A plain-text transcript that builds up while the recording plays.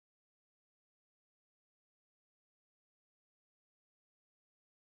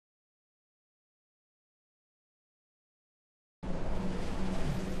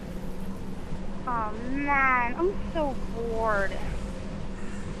Oh man, I'm so bored.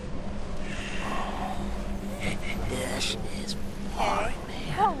 This is Okay. boring,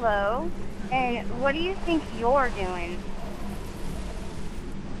 man. Hello. And what do you think you're doing?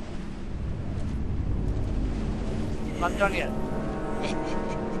 Not done yet.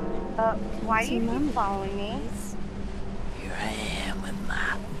 Why do you keep following me? Here I am with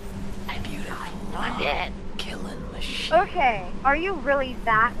my beautiful killing machine. Okay, are you really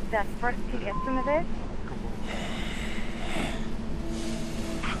that desperate to get some of this?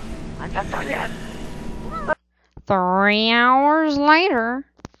 I'm not done yet. 3 hours later.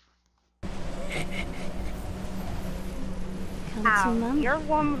 Ow, you're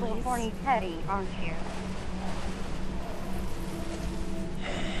one little horny teddy, aren't you?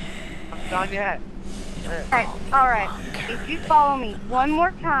 I'm done yet. Alright. If you follow me one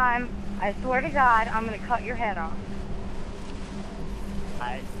more time, I swear to God, I'm gonna cut your head off.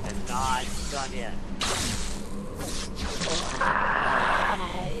 I am not done yet.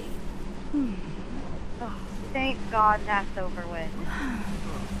 Oh, thank God that's over with.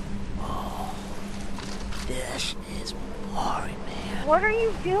 Oh, this is boring, man. What are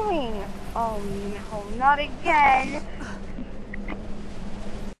you doing? Oh no, not again.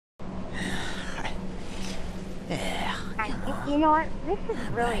 Yeah. You know what? This is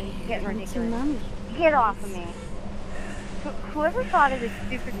really getting ridiculous. Get off of me. Whoever thought of this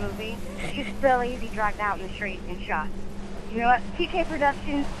stupid movie should really be dragged out in the street and shot. You know what? TK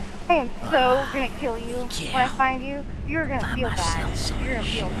Productions, I am so gonna kill you when I find you. You're gonna feel bad. You're gonna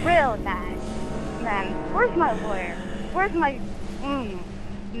feel real bad. Man, where's my lawyer? Where's my...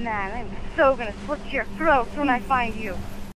 Man, I'm so gonna slit your throat when I find you.